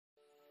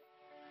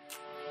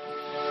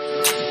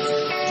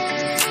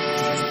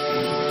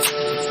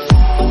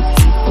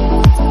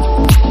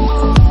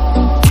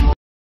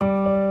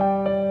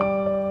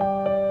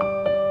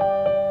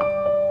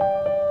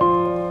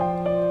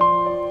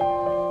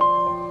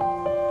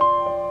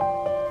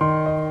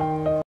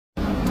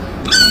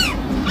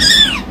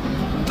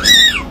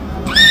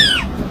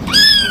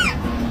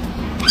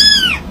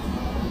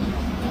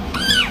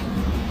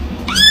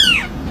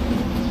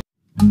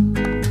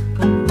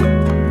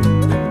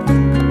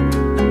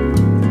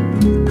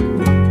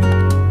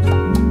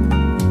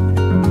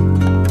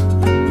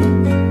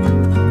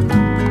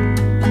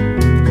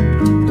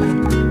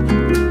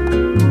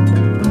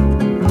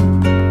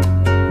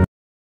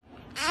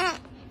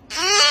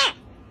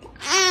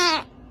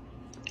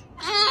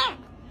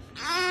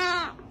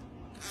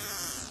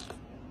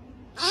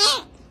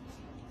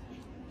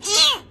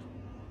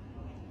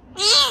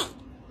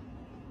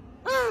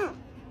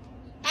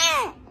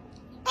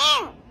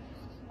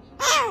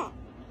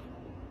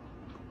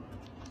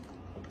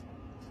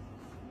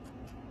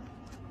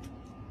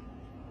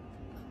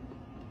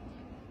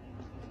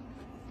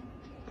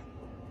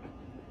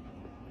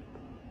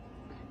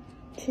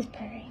She's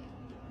purring.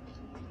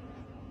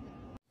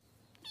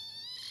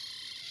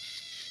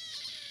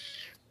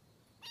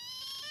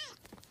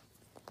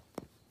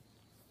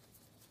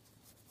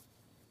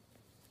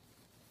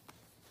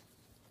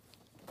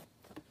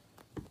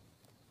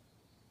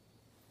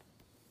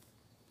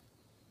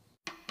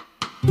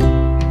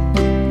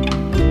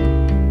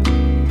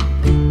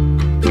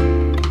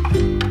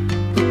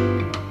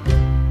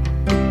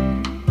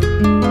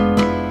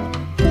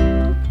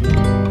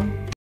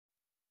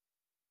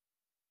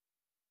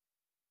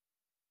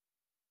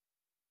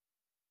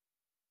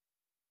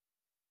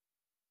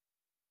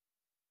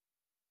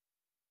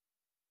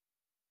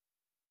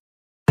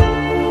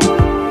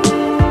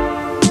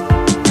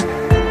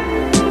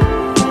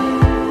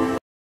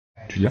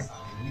 Tu viens?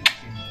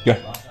 Viens.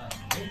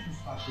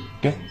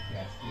 Viens.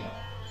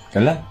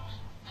 Viens là.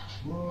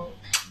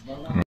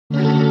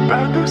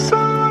 Pas de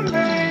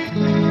soleil,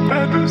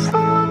 pas de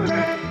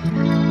soleil,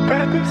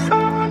 pas de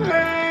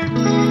soleil,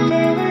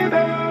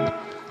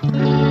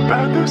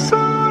 pas de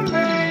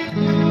soleil,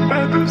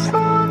 pas de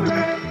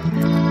soleil,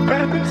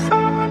 pas de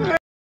soleil.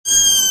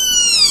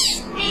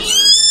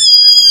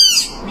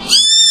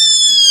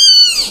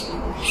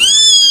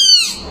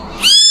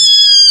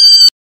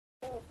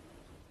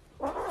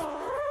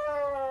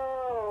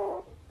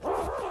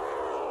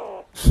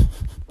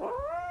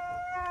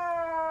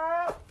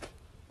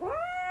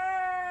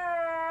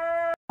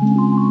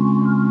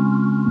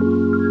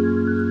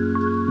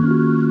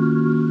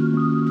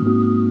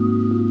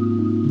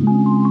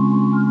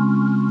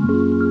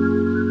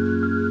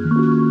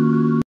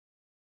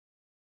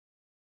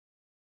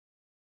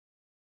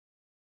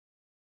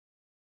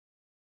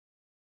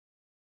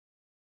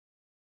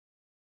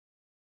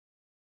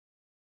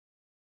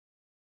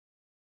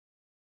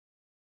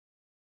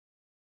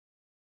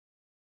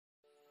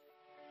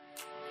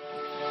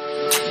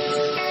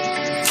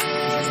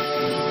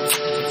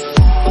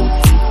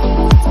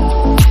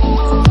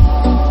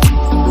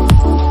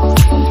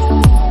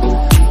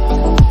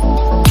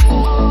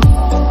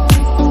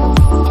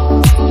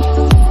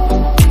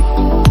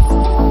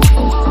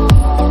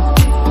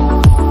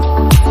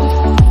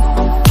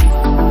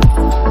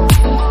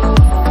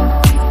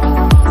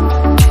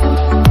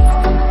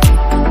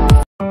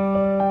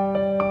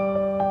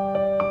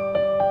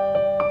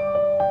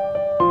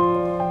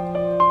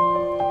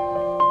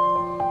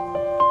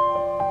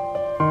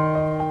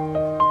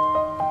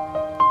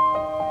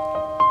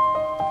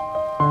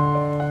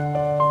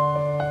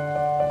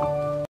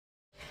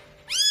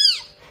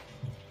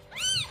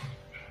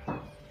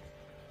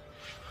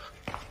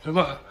什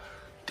么？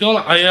掉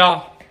哪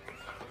呀？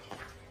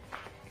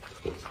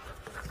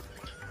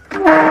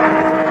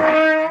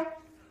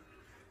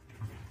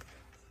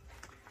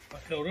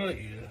掉这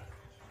里了。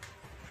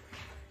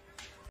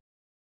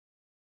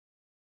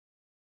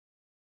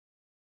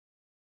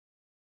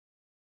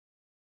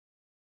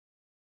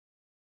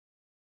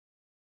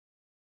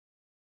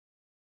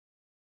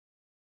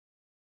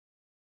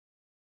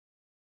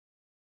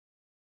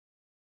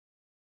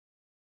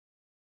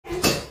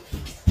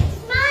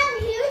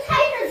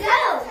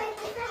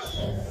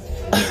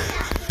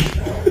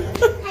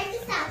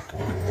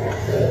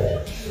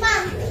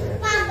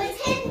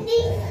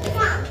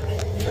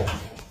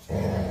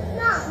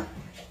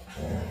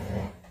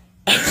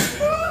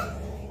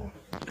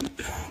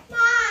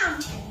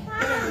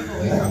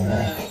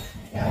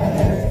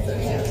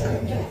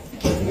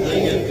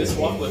Just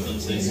walk with them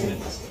so he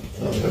spins.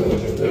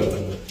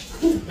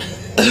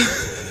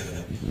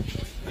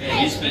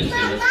 Yeah, you spin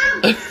too.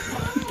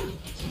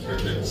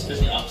 Perfect. Spin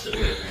the opposite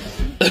way.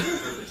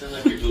 Perfect. Sounds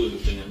like you're hula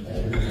hooping him.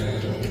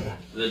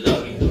 The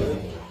doggy hula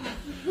hoop.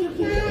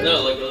 No,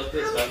 like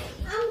this, huh?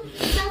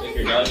 Like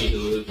your doggy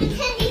hula hoop.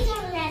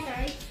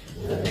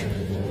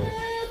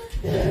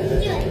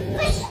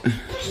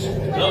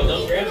 No,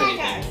 don't grab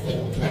anything.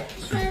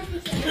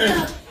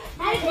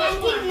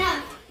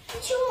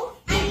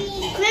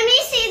 Let me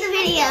see the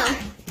video.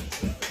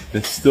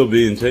 It's still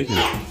being taken.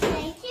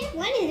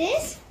 What is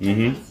this?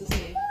 Mm-hmm.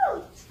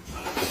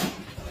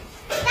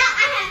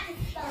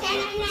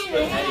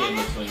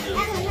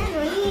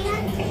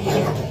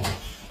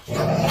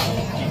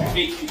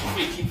 Keep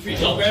your feet.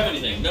 Don't grab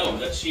anything. No,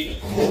 that's cheating.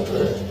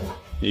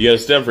 You gotta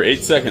step for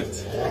 8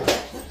 seconds.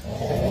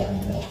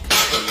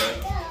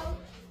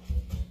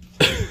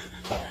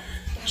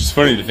 It's just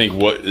funny to think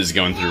what is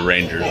going through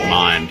Ranger's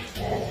mind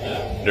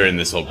during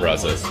this whole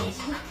process.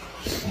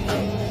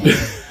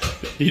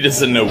 He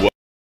doesn't know what.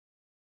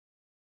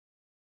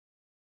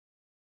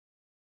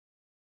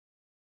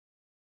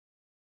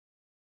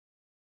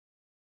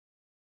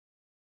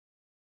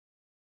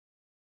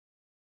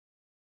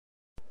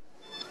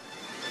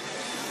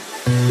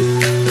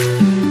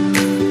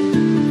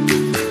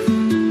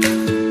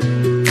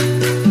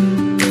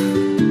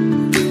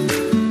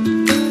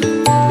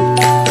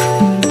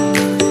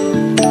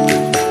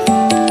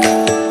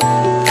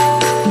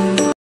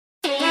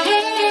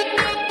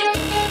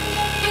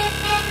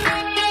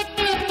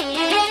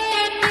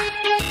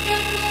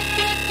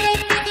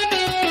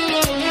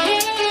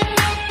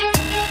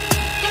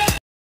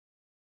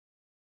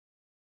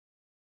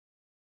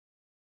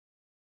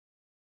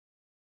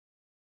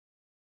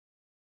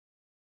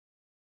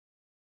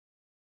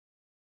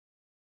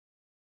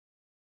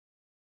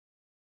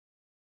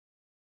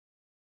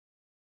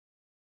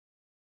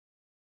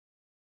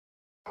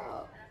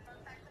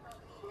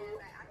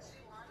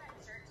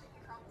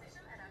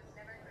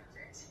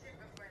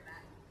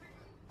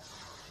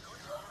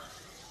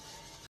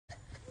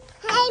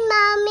 Hey,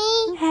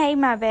 Mommy. Hey,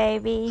 my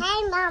baby.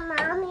 Hey,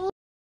 Mommy.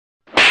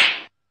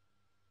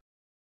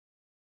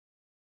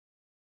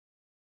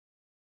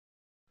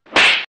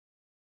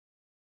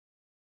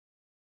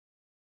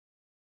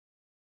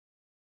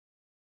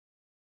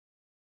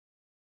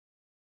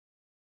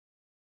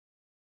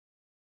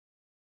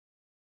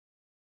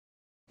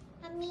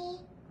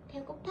 mommy,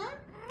 배고파?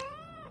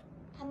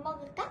 밥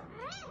먹을까?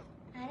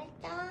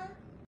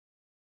 알았어.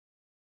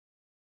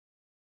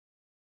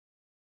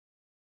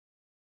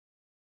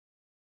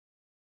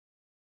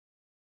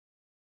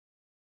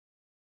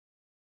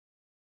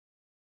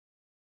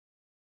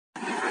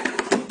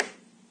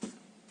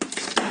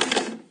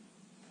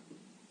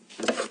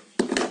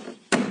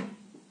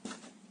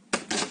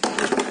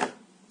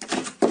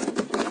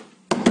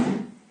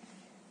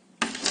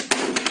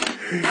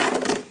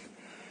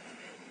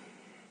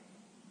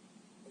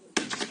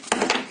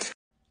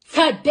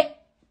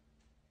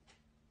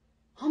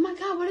 Oh my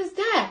God, what is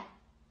that?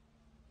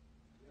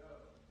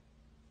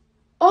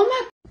 Oh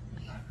my.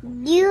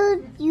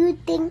 You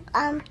think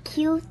I'm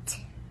cute?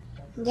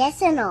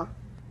 Yes or no?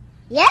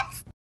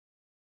 Yes?